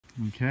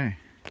Okay,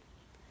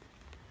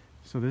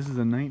 so this is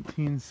a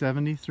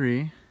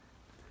 1973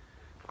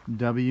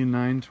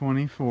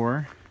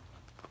 W924.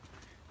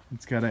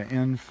 It's got an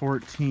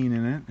N14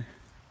 in it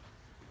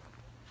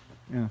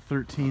and a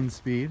 13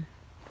 speed.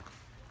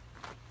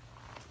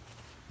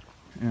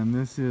 And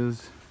this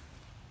is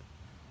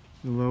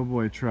the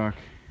Lowboy truck,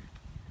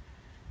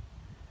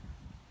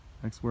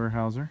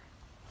 ex-Weyerhaeuser.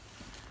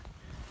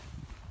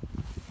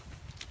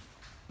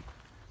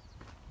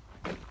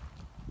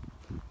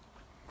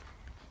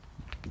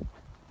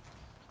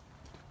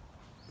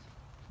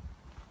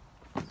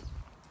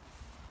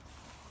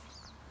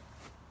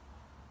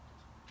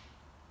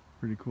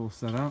 Pretty cool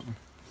setup.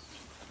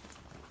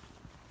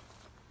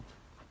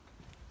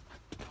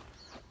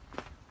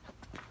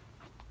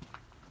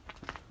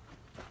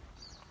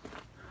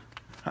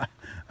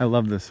 I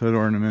love this hood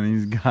ornament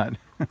he's got.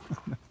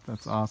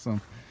 That's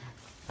awesome.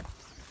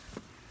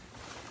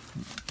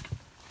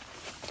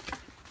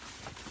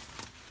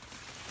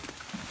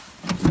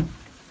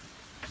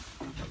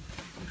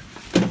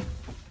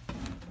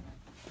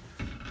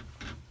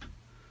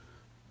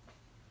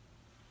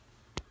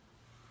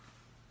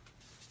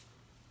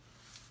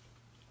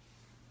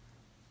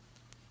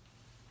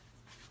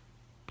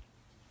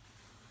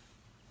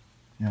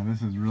 Yeah,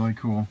 this is really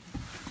cool.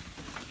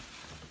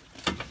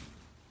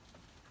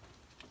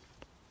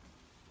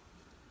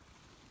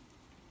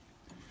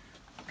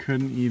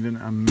 Couldn't even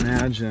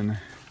imagine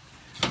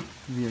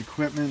the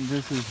equipment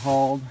this is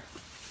hauled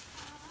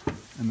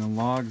and the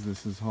logs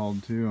this is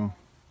hauled too.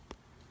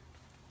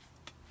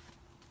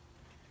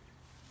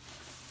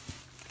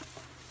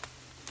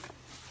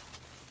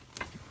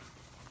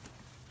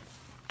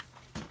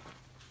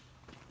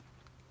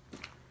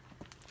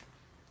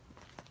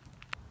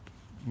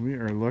 We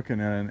are looking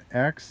at an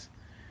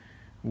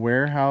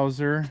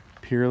ex-Weyerhaeuser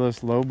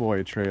Peerless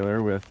Lowboy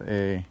trailer with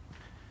a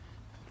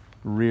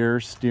rear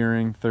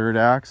steering third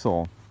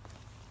axle.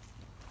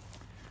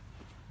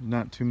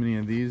 Not too many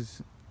of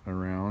these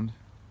around.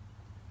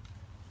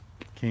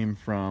 Came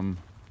from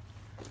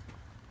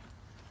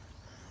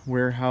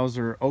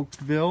Weyerhaeuser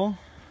Oakville,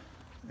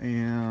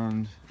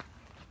 and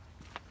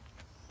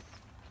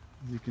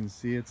as you can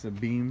see, it's a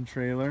beam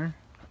trailer.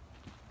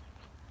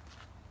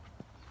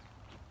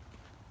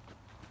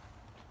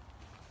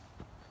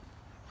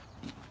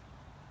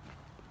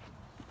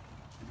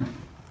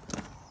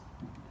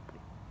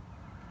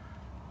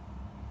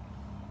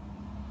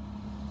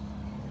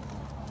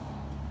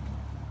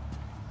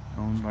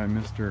 Owned by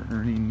Mr.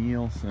 Ernie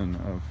Nielsen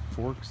of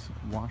Forks,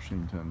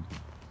 Washington.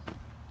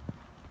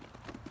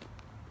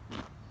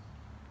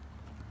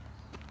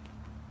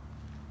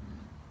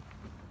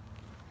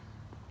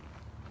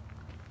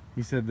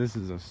 He said this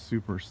is a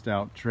super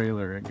stout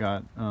trailer. It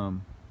got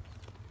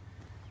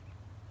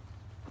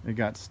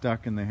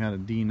stuck and they had a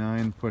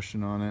D9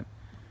 pushing on it.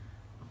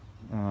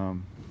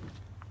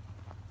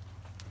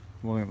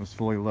 Well, it was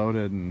fully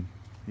loaded, and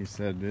he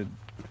said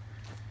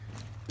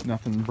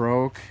nothing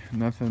broke,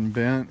 nothing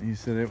bent. He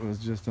said it was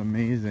just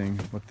amazing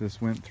what this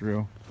went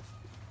through.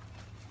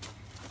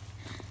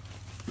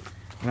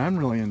 And I'm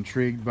really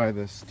intrigued by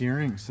the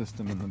steering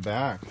system in the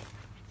back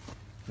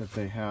that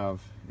they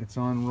have. It's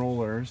on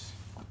rollers,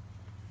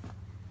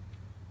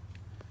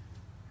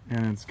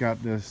 and it's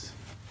got this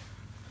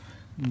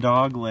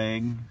dog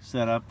leg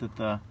set up that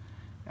the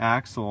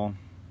axle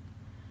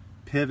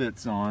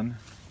pivots on,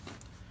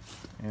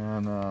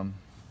 and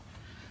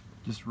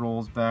just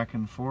rolls back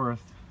and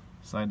forth,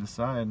 side to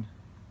side.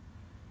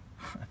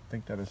 I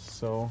think that is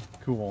so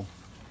cool.